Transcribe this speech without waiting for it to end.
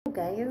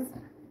guys.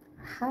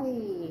 Hi.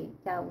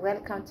 Yeah,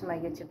 welcome to my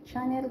YouTube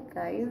channel,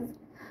 guys.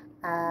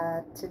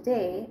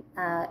 Today,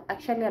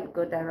 actually, I'll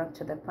go direct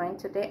to the point.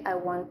 Today, I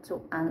want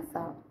to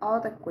answer all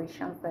the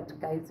questions that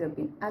guys have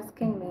been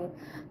asking me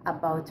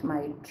about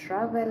my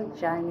travel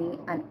journey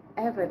and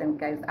everything,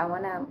 guys. I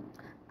want to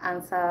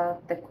answer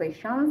the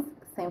questions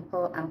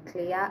simple and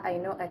clear. I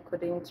know I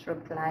couldn't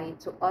reply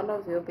to all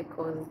of you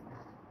because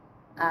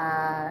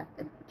uh,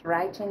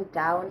 writing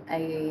down,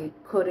 I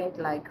couldn't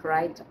like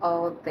write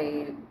all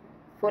the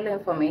full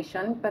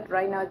information, but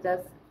right now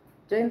just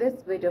doing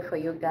this video for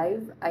you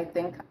guys, I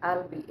think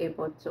I'll be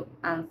able to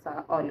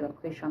answer all your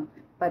questions.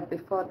 But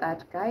before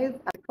that guys,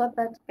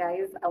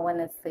 I want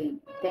to say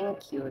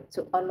thank you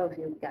to all of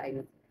you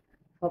guys.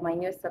 For my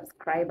new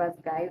subscribers,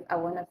 guys, I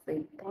want to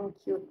say thank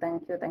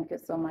you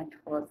so much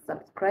for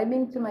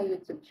subscribing to my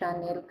YouTube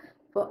channel.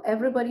 For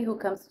everybody who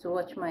comes to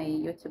watch my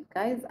YouTube,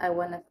 guys, I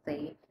want to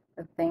say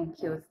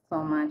thank you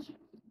so much.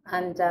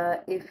 And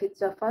if it's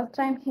your first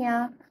time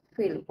here,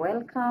 feel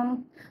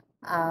welcome.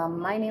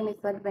 My name is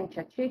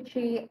Adventure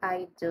Chichi.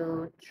 I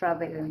do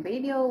traveling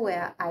video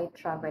where I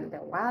travel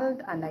the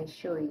world and I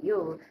show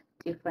you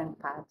different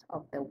parts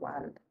of the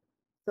world.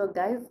 So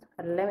guys,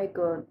 let me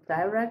go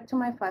direct to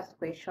my first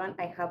question.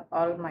 I have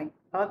all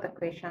the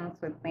questions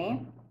with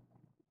me.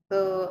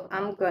 So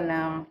I'm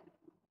gonna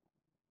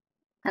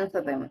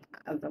answer them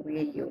as the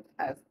way you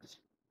asked.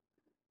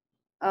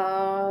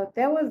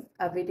 There was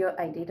a video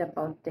I did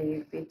about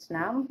the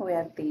Vietnam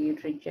where they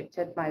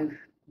rejected my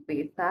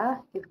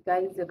visa. If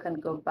guys, you can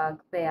go back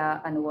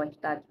there and watch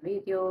that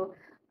video.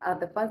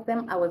 The first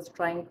time I was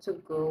trying to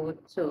go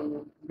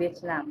to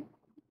Vietnam,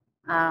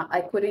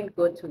 I couldn't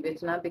go to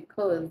Vietnam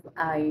because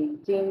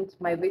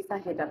my visa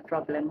had a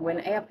problem. When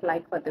I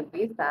applied for the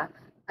visa,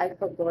 I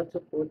forgot to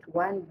put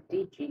one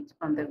digit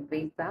on the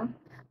visa.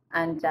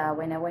 And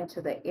when I went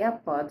to the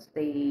airport,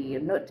 they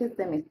noticed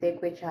the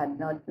mistake, which I had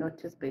not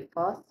noticed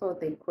before. So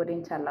they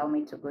couldn't allow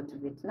me to go to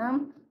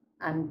Vietnam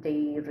and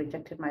they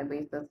rejected my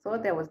visa. So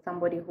there was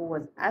somebody who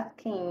was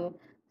asking,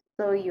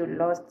 so you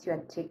lost your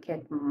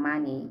ticket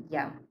money?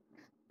 Yeah.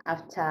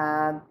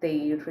 After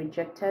they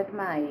rejected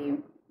my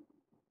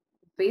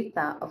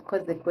visa, of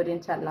course, they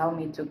couldn't allow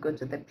me to go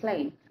to the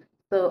plane.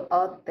 So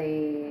all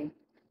the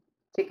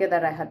ticket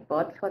that I had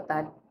bought for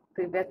that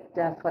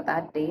for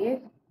that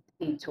day,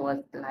 it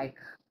was like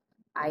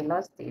I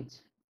lost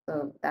it.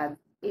 So that's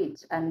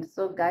it. And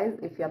so, guys,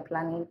 if you're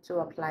planning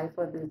to apply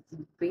for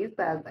these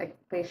visas,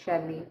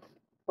 especially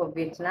for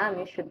Vietnam,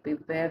 you should be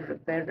very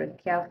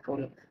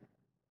careful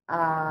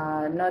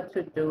not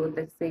to do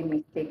the same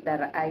mistake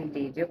that I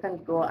did. You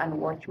can go and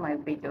watch my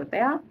video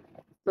there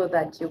so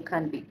that you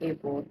can be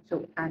able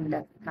to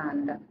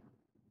understand.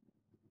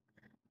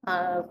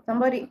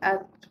 Somebody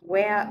asked,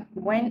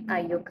 when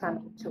are you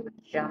coming to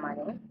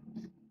Germany?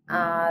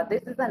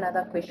 This is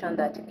another question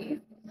that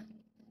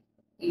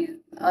is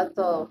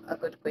also a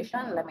good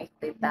question. Let me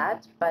say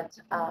that. But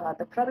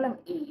the problem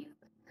is,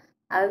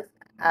 as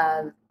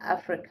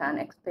African,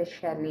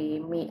 especially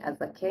me as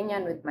a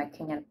Kenyan with my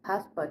Kenyan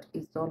passport,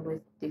 it's always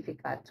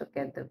difficult to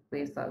get the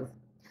visas.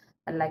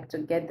 And like to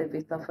get the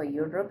visa for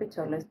Europe, it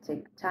always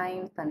takes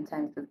time.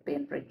 Sometimes it's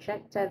been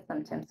rejected.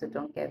 Sometimes you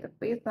don't get the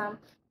visa.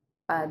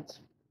 But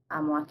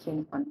I'm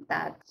working on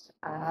that.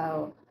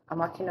 I'm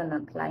working on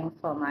applying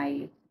for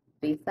my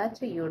visa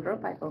to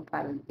Europe. I hope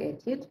I'll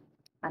get it,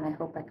 and I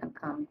hope I can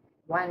come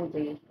one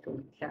day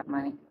to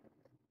Germany.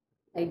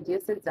 I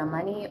use it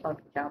Germany or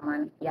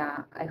German.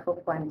 Yeah, I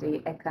hope one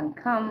day I can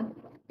come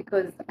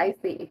because I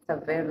say it's a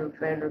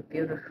very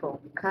beautiful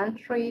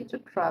country to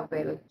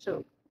travel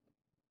to.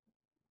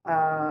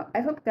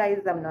 I hope guys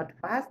I'm not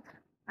fast,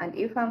 and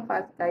if I'm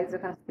fast, guys, you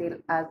can still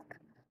ask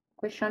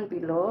question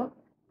below,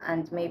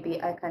 and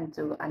maybe I can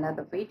do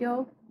another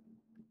video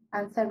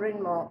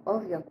answering more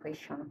of your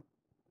questions.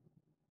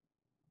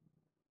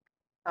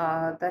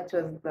 That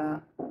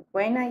was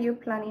when are you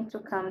planning to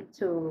come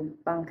to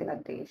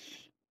Bangladesh?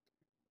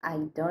 I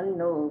don't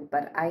know,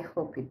 but I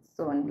hope it's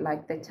soon.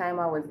 Like the time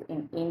I was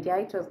in India,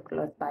 it was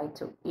close by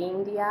to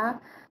India,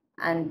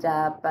 and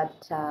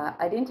but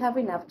I didn't have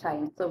enough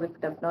time, so we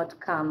could have not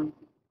come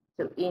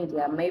to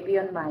India. Maybe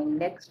on my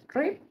next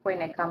trip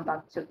when I come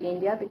back to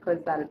India, because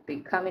I'll be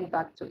coming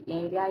back to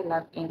India. I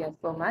love India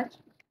so much,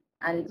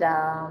 and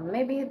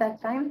maybe that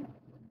time,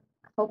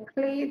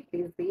 hopefully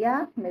this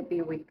year,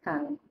 maybe we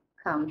can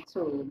come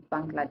to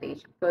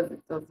Bangladesh because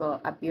it's also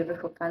a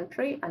beautiful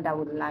country, and I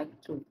would like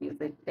to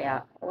visit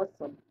there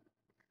also.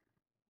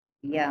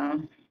 Yeah.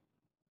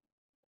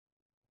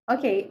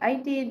 Okay, I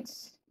did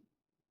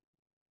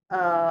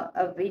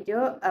a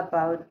video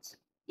about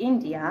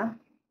India,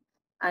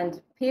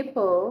 and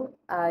people,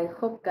 I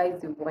hope guys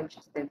you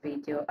watched the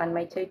video, and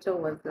my title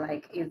was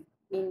like, is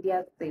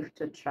India safe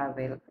to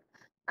travel?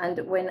 And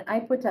when I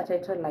put a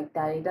title like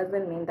that, it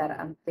doesn't mean that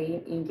I'm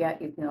saying India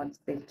is not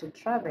safe to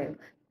travel.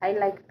 I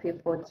like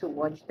people to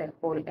watch the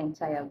whole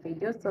entire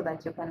video so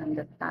that you can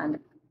understand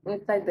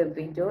inside the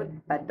video,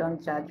 but don't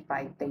judge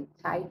by the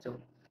title.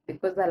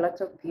 Because a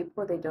lot of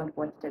people, they don't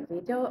watch the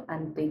video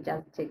and they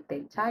just take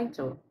the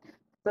title.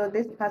 So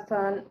this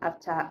person,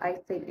 after I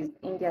said, is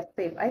India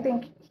safe? I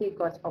think he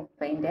got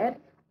offended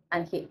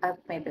and he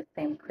asked me the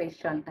same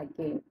question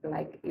again,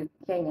 like, is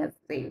Kenya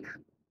safe?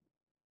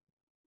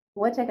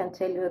 What I can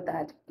tell you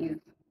that is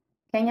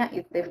Kenya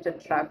is safe to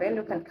travel.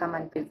 You can come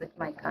and visit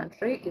my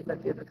country. It's a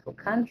beautiful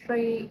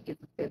country.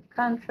 It's a safe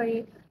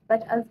country.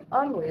 But as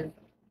always,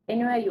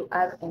 anywhere you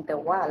are in the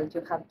world,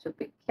 you have to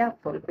be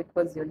careful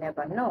because you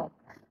never know.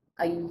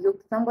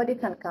 Somebody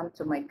can come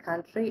to my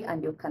country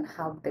and you can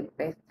have the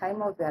best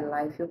time of your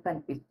life. You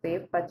can be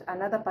safe, but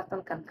another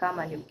person can come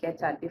and you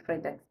get a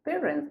different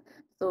experience.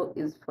 So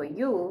it's for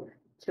you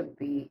to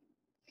be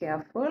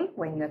careful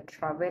when you're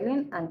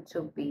traveling and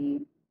to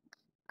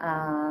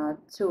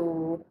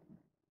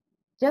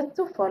just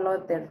to follow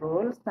the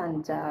rules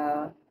and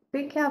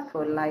be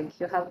careful. Like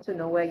you have to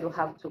know where you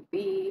have to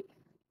be.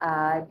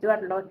 Do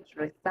a lot of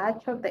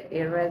research of the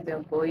areas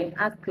you're going.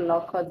 Ask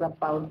locals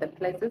about the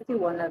places you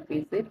want to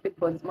visit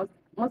because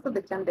most of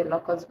the time the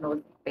locals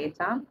know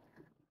better.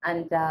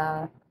 And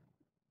all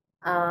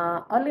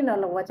in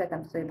all, what I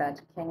can say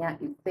that Kenya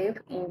is safe,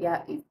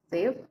 India is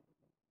safe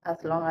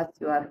as long as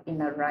you are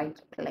in a right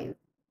place.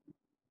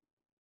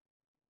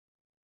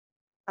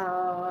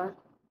 Uh,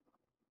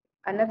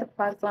 Another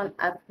person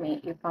asked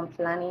me if I'm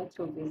planning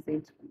to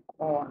visit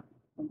Goa.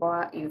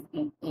 Goa is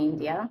in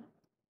India.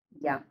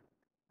 Yeah,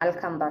 I'll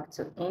come back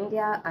to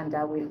India and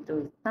I will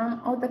do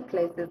some of the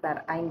places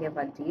that I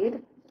never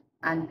did.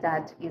 And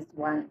that is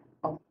one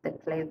of the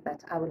places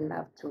that I would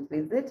love to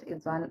visit.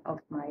 It's one of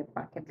my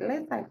bucket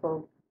list. I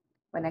hope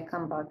when I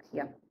come back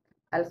here,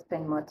 I'll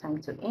spend more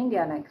time to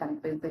India and I can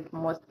visit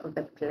most of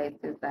the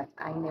places that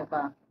I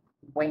never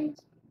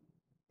went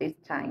this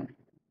time.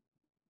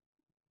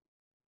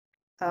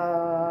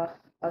 Uh,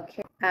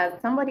 okay.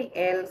 Somebody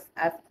else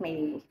asked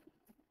me,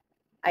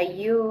 are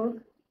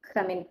you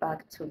coming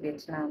back to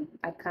Vietnam?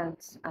 I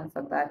can't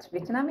answer that.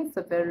 Vietnam is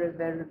a very,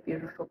 very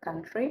beautiful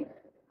country.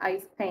 I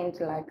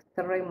spent like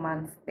 3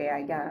 months there.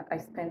 Yeah, I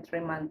spent 3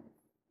 months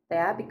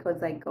there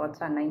because I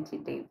got a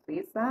 90-day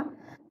visa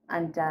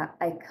and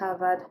I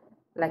covered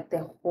like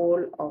the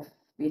whole of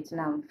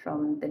Vietnam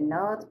from the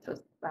north to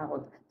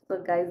south.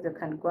 So guys, you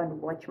can go and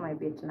watch my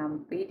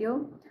Vietnam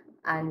video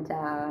and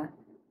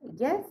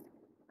yes,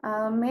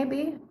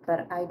 maybe,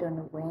 but I don't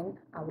know when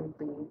I will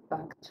be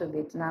back to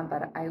Vietnam,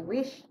 but I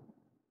wish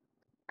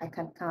I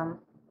can come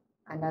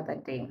another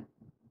day.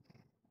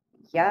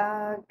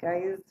 Yeah,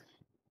 guys.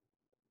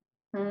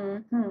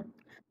 hmm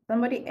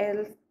Somebody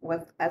else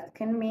was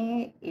asking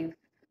me if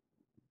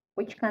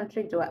which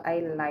country do I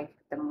like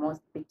the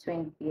most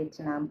between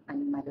Vietnam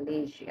and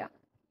Malaysia.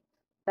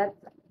 That's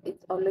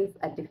it's always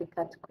a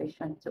difficult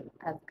question to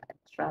ask a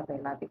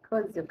traveler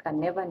because you can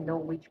never know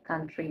which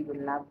country you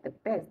love the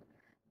best.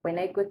 When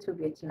I go to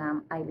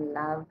Vietnam, I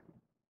love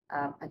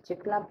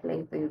particular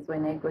places.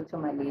 When I go to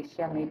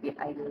Malaysia, maybe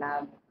I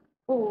love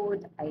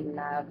food, I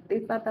love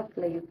this other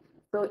place.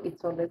 So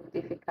it's always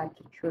difficult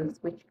to choose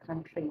which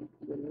country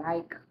you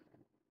like.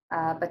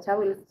 But I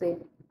will say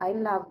I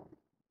love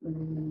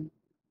um,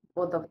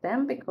 both of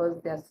them because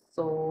they're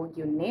so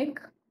unique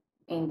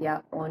in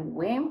their own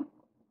way.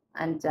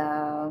 And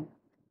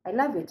I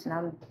love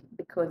Vietnam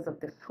because of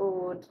the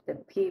food, the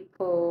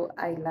people.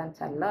 I learned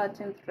a lot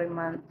in 3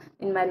 months.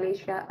 In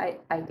Malaysia,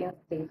 I didn't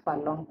stay for a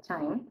long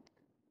time.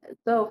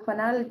 So for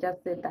now, I'll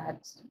just say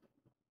that,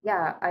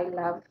 yeah, I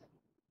love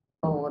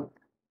both.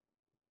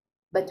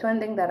 But one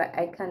thing that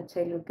I can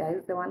tell you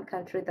guys, the one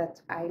country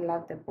that I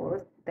love the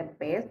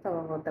best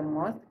or the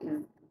most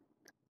is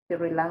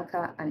Sri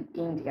Lanka and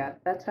India.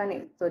 That one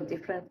is so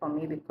different for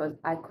me because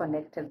I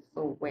connected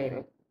so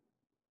well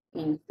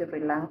in Sri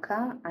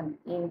Lanka and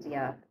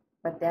India.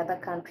 But the other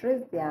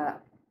countries,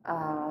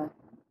 uh,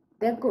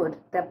 they're good,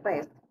 they're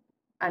best,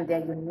 and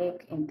they're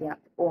unique in their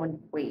own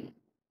way.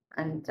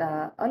 And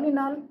all in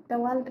all, the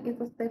world is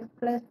a safe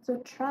place to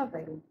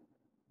travel.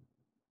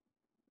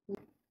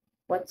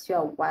 What's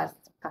your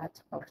worst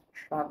part of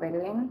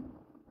traveling?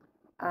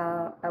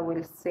 I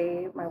will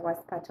say my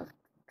worst part of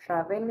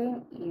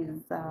traveling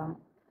is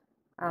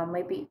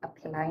maybe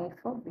applying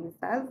for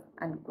visas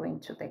and going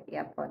to the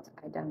airport.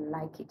 I don't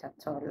like it at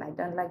all. I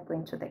don't like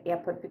going to the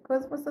airport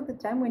because most of the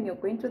time when you're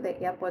going to the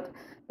airport,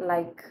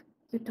 like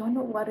you don't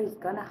know what is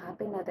gonna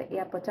happen at the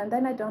airport. And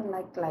then I don't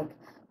like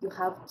you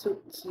have to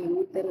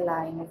queue the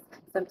lines.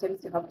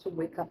 Sometimes you have to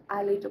wake up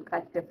early to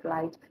catch the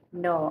flight.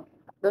 No,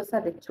 those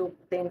are the two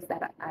things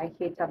that I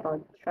hate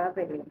about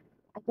traveling.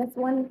 I just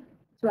want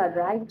to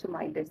arrive to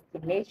my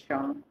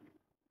destination.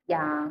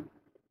 Yeah,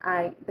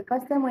 the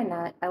first time when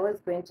I was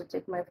going to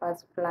take my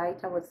first flight,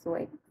 I was so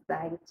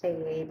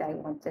excited. I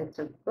wanted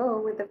to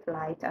go with the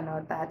flight and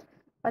all that.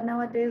 But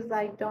nowadays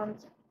I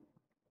don't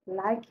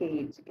like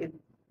it.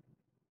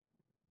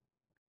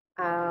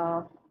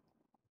 Uh,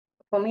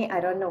 for me, I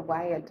don't know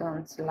why I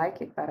don't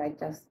like it, but I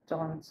just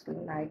don't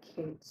like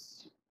it.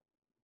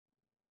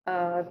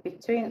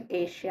 Between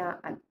Asia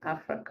and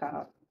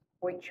Africa,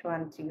 which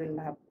one do you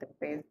love the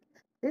best?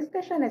 This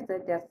question is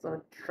just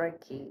so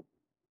tricky,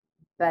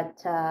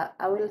 but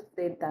I will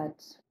say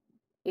that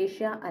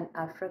Asia and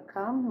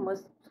Africa,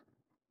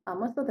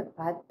 Most of the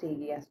part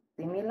they are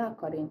similar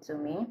according to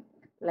me.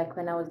 Like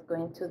when I was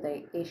going to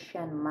the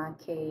Asian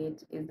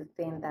market, is the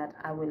same that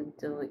I will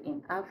do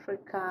in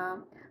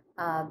Africa,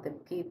 the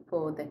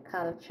people, the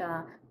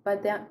culture,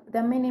 but there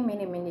are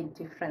many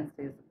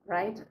differences,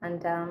 right?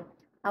 And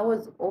I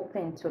was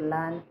open to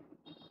learn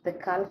the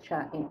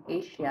culture in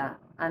Asia,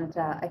 and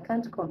I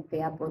can't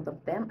compare both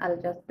of them.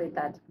 I'll just say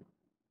that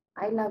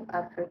I love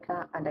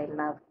Africa and I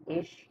love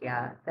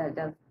Asia. They're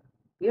just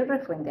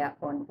beautiful in their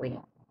own way.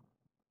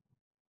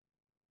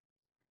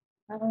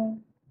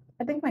 Um,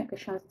 I think my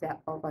questions are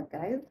over,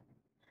 guys.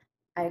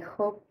 I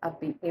hope I've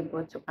been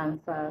able to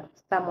answer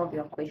some of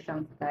your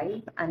questions,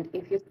 guys. And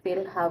if you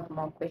still have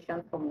more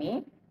questions for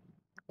me,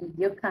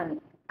 you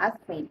can ask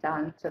me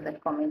down to the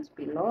comments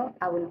below.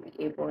 I will be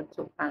able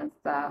to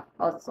answer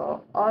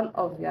also all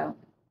of your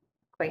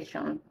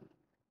questions.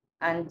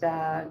 And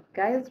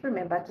guys,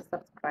 remember to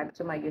subscribe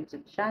to my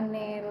YouTube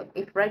channel.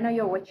 If right now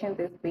you're watching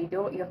this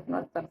video, you have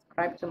not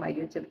subscribed to my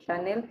YouTube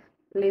channel,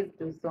 please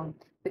do so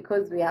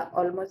because we are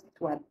almost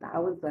to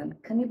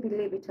 1,000. Can you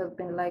believe it has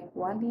been like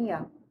 1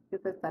 year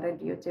since I started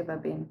YouTube?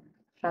 I've been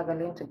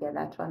struggling to get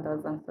that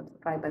 1,000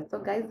 subscribers. So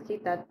guys,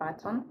 hit that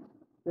button.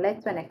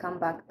 Let's when I come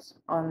back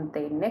on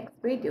the next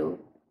video,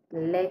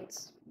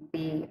 let's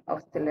be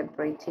of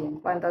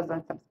celebrating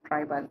 1,000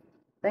 subscribers.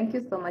 Thank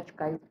you so much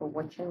guys for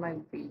watching my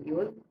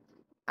videos.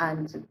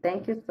 And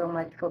thank you so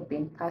much for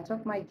being part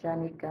of my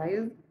journey,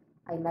 guys.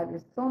 I love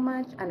you so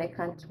much and I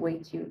can't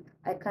wait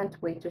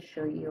to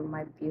show you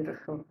my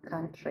beautiful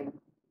country.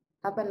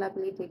 Have a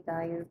lovely day,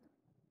 guys.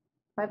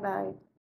 Bye bye.